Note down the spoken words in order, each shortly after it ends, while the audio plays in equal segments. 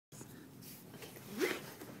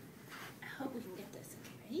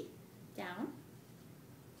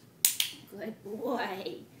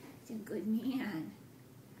boy. He's a good man.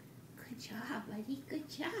 Good job, buddy. Good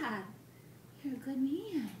job. You're a good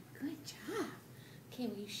man. Good job. Okay,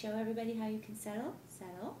 will you show everybody how you can settle?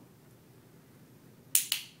 Settle.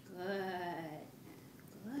 Good.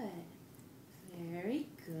 Good. Very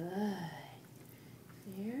good.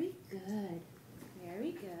 Very good.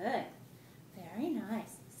 Very good. Very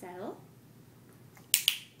nice. Settle.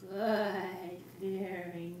 Good.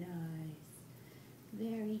 Very nice.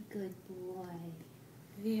 Very good boy.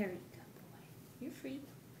 Very good boy. You're free.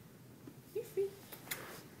 You're free.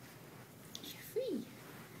 You're free.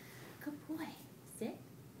 Good boy. Sit.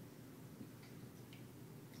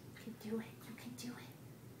 You can do it. You can do it.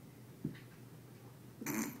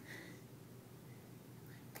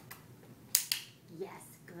 Yes,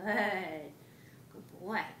 good. Good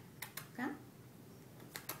boy. Come.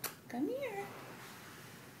 Come here.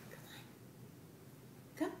 Come on.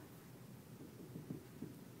 Come.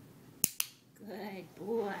 Good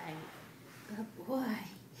boy. Good boy.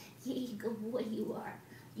 Yay, good boy you are.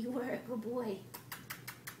 You are a good boy.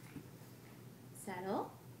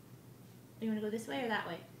 Settle. You want to go this way or that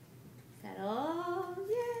way? Settle.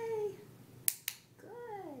 Yay.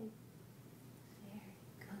 Good. Very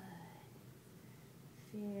good.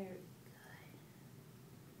 Very good.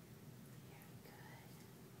 Very good.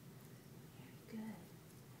 Very good.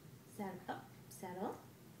 Settle. Oh, settle.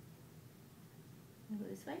 You go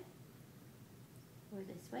this way. Or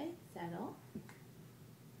this way. Settle.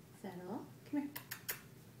 Settle. Come here.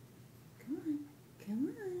 Come on. Come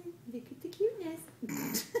on. Look at the cuteness.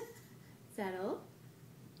 Settle.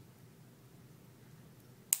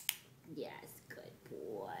 Yes, good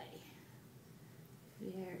boy.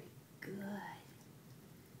 Very good.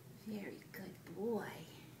 Very good boy.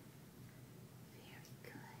 Very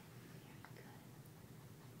good. Very good.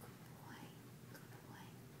 Good boy. Good boy.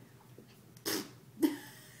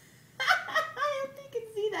 I hope you can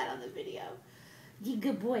see that on the video. You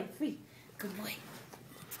good boy. Free. Good boy.